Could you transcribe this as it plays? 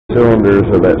cylinders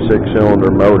of that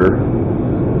 6-cylinder motor,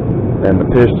 and the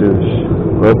pistons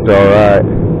looked alright.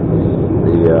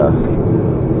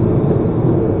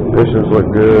 The pistons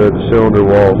looked good, the cylinder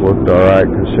walls looked alright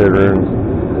considering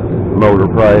the motor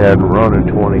probably hadn't run in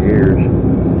 20 years.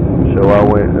 So I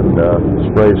went and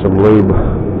sprayed some lube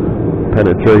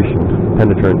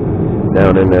penetrant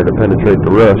down in there to penetrate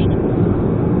the rust,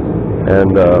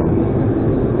 and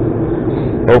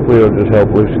hopefully it'll just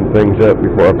help loosen things up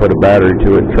before I put a battery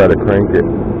to it and try to crank it.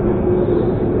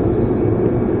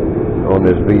 On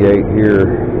this V8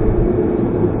 here,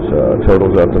 it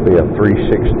totals out to be a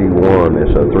 361.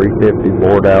 It's a 350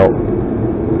 bored out,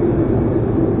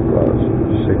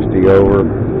 60 over,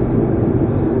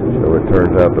 so it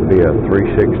turns out to be a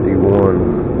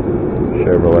 361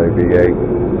 Chevrolet V8.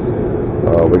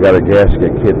 We got a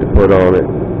gasket kit to put on it.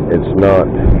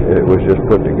 It was just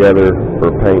put together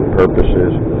for paint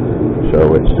purposes,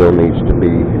 so it still needs to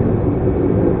be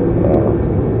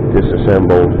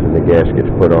disassembled and the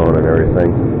gaskets put on and everything,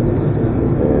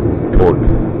 and torque,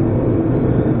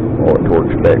 all the torque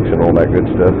specs and all that good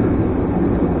stuff.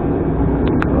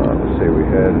 Let's see, we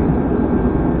had,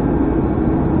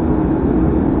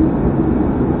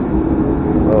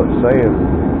 it's saying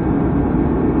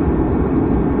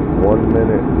 1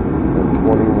 minute and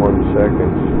 21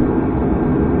 seconds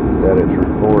that it's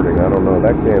recording. I don't know,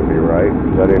 that can't be right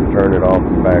because I didn't turn it off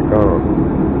and back on.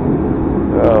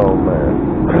 Oh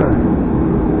man.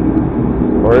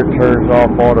 Or it turns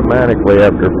off automatically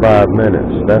after 5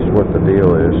 minutes. That's what the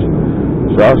deal is.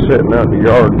 So I was sitting out in the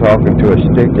yard talking to a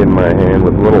stick in my hand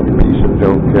with a little piece of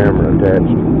junk camera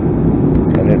attached,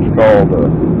 and it's called a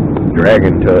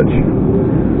Dragon Touch.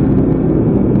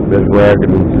 This way I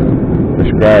can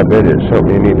describe it as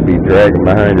something you need to be dragging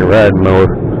behind your riding mower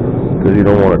because you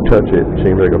don't want to touch it. It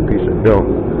seems like a piece of junk.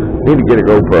 You need to get a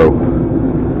GoPro.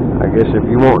 I guess if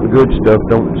you want good stuff,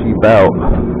 don't cheap out.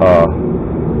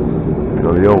 You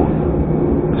know, the old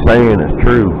saying is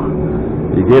true.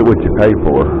 You get what you pay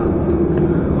for.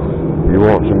 If you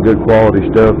want some good quality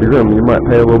stuff, you might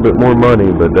pay a little bit more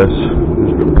money, but that's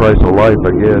just the price of life,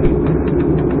 I guess.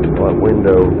 Well, that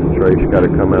window trace got to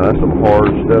come out. That's some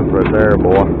hard stuff right there,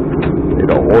 boy. You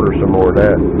don't order some more of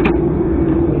that.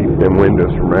 Keep them windows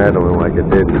from rattling like it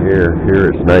did in here. Here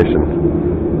it's nice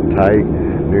and tight.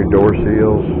 New door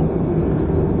seals.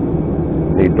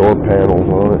 Need door panels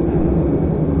on it.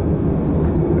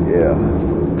 But yeah,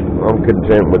 I'm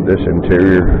content with this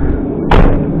interior.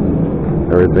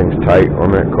 Everything's tight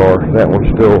on that car. That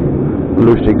one's still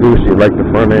loosey-goosey like the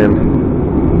front end.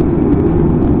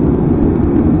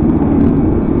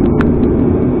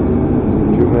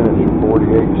 2 minutes and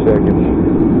 48 seconds.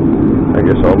 I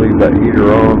guess I'll leave that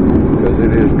heater on because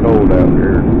it is cold out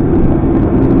here.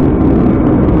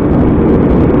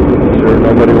 Sure,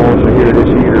 nobody wants to hear this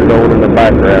heater going in the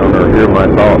background or hear my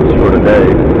thoughts for the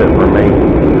day that remain.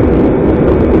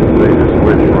 They just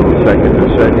switch from second to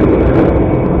second.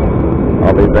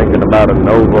 I'll be thinking about a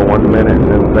Nova 1 minute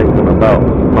and then thinking about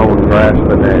mowing grass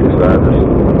the next. I just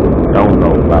don't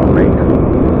know about me.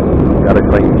 Got a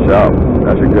clean shop.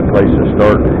 That's a good place to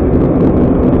start.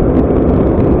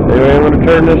 Anyway, I'm going to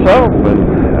turn this off, but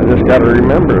I just got to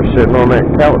remember sitting on that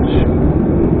couch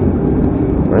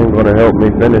ain't going to help me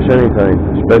finish anything,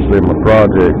 especially my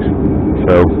projects.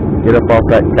 So get up off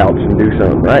that couch and do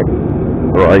something, right?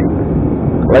 Right.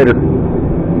 Later.